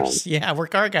to. Of course. Yeah, we're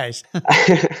car guys.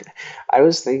 I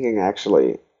was thinking,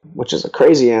 actually, which is a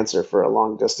crazy answer for a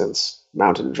long-distance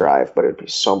mountain drive, but it'd be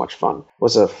so much fun,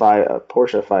 was a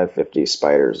Porsche 550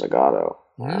 Spyder Zagato.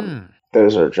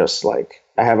 Those are just like,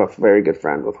 I have a very good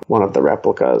friend with one of the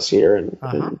replicas here in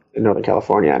Northern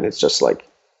California, and it's just like,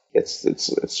 it's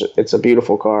a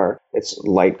beautiful car. It's a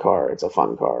light car. It's a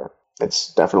fun car.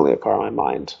 It's definitely a car my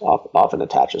mind often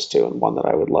attaches to, and one that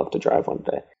I would love to drive one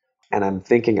day. And I'm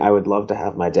thinking I would love to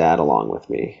have my dad along with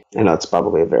me. I know it's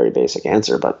probably a very basic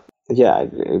answer, but yeah,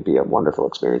 it'd be a wonderful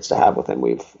experience to have with him.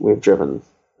 We've driven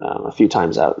a few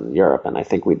times out in Europe, and I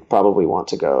think we'd probably want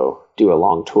to go do a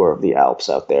long tour of the Alps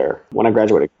out there. When I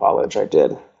graduated college, I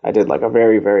did like a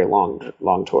very, very long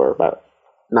tour, about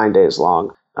 9 days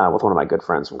long, with one of my good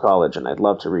friends from college, and I'd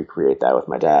love to recreate that with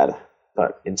my dad,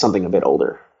 but in something a bit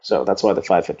older. So that's why the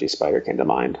 550 Spyder came to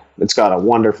mind. It's got a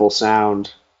wonderful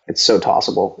sound. It's so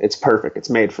tossable. It's perfect. It's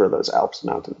made for those Alps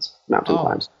mountain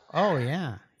climbs. Oh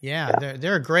yeah. Yeah,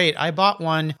 they're great. I bought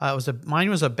one. Mine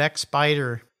was a Beck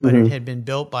Spyder but it had been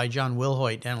built by John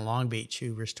Wilhoit down in Long Beach,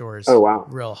 who restores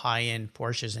real high-end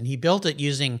Porsches. And he built it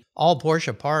using all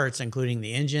Porsche parts, including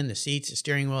the engine, the seats, the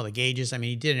steering wheel, the gauges. I mean,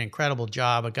 he did an incredible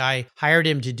job. A guy hired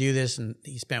him to do this, and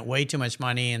he spent way too much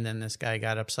money. And then this guy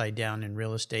got upside down in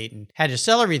real estate and had to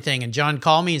sell everything. And John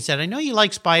called me and said, I know you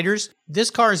like spiders. This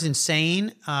car is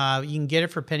insane. You can get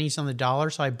it for pennies on the dollar.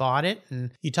 So I bought it.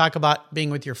 And you talk about being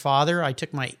with your father. I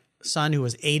took my son, who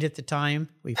was 8 at the time,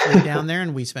 we flew down there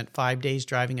and we spent 5 days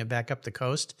driving it back up the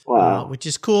coast. Wow. Which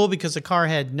is cool because the car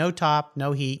had no top,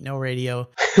 no heat, no radio.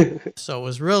 So it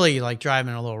was really like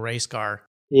driving a little race car.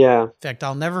 Yeah. In fact,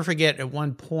 I'll never forget at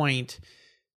one point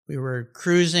we were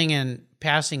cruising and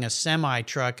passing a semi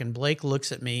truck, and Blake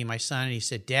looks at me, my son, and he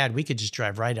said, Dad, we could just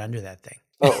drive right under that thing.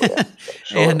 Oh, yeah.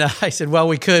 Sure. And I said, well,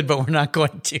 we could, but we're not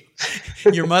going to.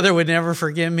 Your mother would never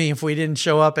forgive me if we didn't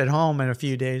show up at home in a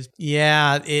few days.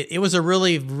 Yeah, it was a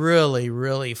really, really,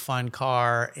 really fun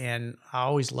car. And I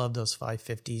always loved those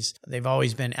 550s. They've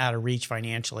always been out of reach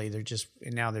financially. They're just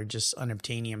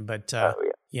unobtainium. But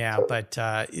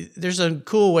there's a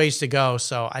cool ways to go.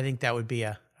 So I think that would be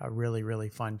a really, really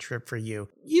fun trip for you.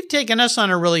 You've taken us on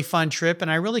a really fun trip,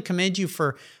 and I really commend you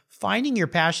for finding your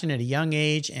passion at a young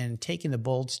age and taking the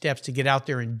bold steps to get out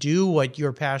there and do what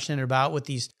you're passionate about with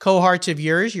these cohorts of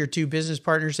yours, your 2 business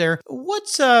partners there.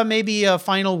 What's maybe a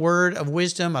final word of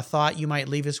wisdom, a thought you might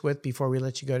leave us with before we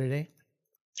let you go today?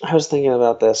 I was thinking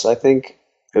about this. I think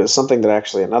it was something that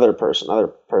actually another person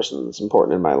that's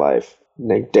important in my life,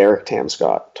 named Derek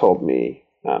Tamscott, told me.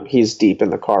 He's deep in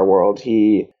the car world.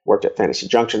 He worked at Fantasy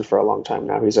Junction for a long time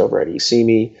now. He's over at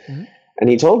eSeeMe. Mm-hmm. And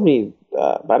he told me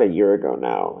about a year ago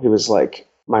now, he was like,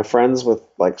 my friends with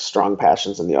like strong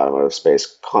passions in the automotive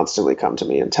space constantly come to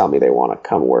me and tell me they want to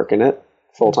come work in it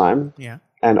full time. Yeah.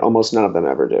 And almost none of them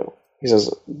ever do. He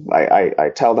says, I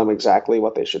tell them exactly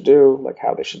what they should do, like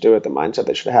how they should do it, the mindset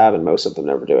they should have, and most of them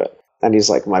never do it. And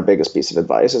he's like, my biggest piece of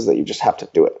advice is that you just have to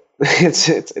do it.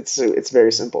 It's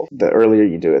very simple. The earlier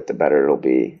you do it, the better it'll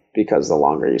be, because the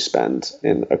longer you spend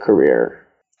in a career,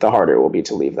 the harder it will be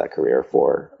to leave that career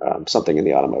for something in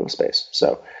the automotive space.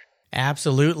 So,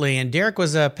 absolutely. And Derek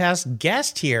was a past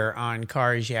guest here on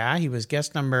Cars Yeah. He was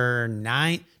guest number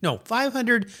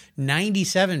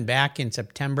 597 back in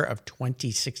September of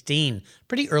 2016.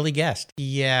 Pretty early guest.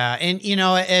 Yeah. And,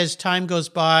 as time goes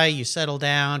by, you settle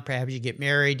down, perhaps you get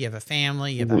married, you have a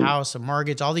family, you have a house, a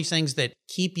mortgage, all these things that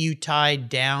keep you tied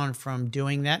down from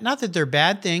doing that. Not that they're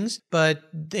bad things, but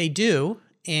they do.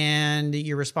 And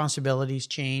your responsibilities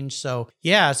change. So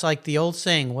yeah, it's like the old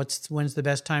saying, when's the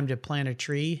best time to plant a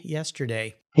tree?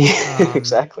 Yesterday.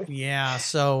 Exactly. Yeah.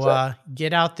 So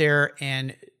get out there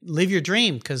and live your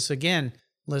dream. Because again,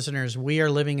 listeners, we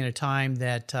are living in a time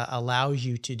that allows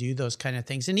you to do those kind of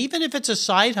things. And even if it's a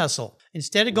side hustle,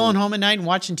 instead of going home at night and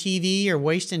watching TV or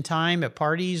wasting time at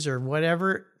parties or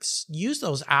whatever, use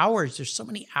those hours. There's so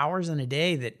many hours in a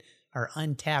day that are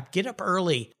untapped. Get up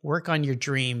early, work on your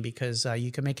dream, because you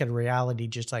can make it a reality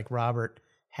just like Robert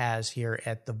has here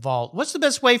at The Vault. What's the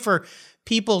best way for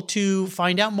people to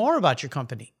find out more about your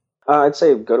company? I'd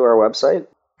say go to our website,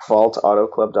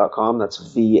 vaultautoclub.com.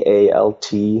 That's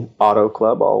VALT Auto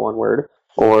Club, all one word.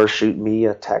 Or shoot me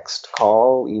a text,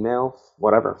 call, email,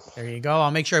 whatever. There you go.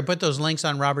 I'll make sure I put those links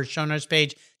on Robert's show notes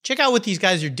page. Check out what these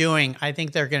guys are doing. I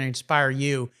think they're going to inspire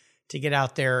you to get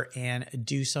out there and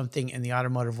do something in the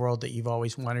automotive world that you've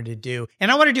always wanted to do.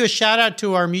 And I want to do a shout out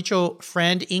to our mutual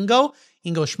friend, Ingo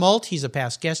Schmolt. He's a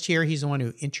past guest here. He's the one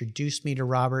who introduced me to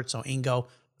Robert. So Ingo,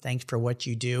 thanks for what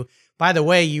you do. By the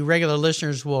way, you regular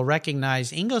listeners will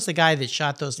recognize Ingo's the guy that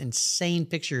shot those insane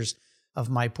pictures of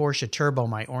my Porsche Turbo,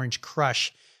 my Orange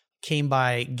Crush. Came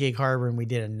by Gig Harbor and we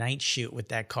did a night shoot with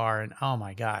that car. And oh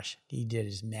my gosh, he did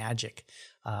his magic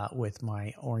with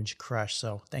my Orange Crush.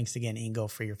 So thanks again, Ingo,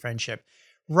 for your friendship.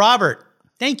 Robert,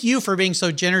 thank you for being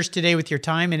so generous today with your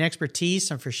time and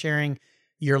expertise and for sharing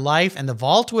your life and the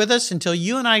Vault with us. Until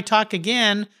you and I talk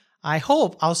again, I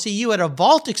hope I'll see you at a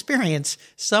Vault experience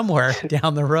somewhere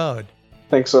down the road.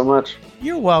 Thanks so much.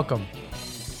 You're welcome.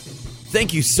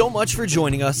 Thank you so much for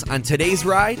joining us on today's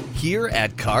ride here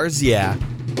at Cars Yeah.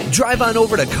 Drive on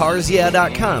over to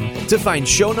carsyeah.com to find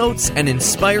show notes and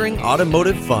inspiring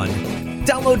automotive fun.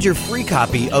 Download your free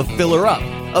copy of Filler Up,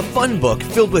 a fun book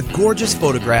filled with gorgeous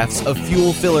photographs of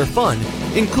fuel filler fun,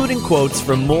 including quotes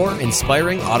from more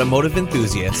inspiring automotive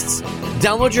enthusiasts.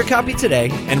 Download your copy today,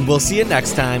 and we'll see you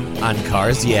next time on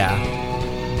Cars Yeah.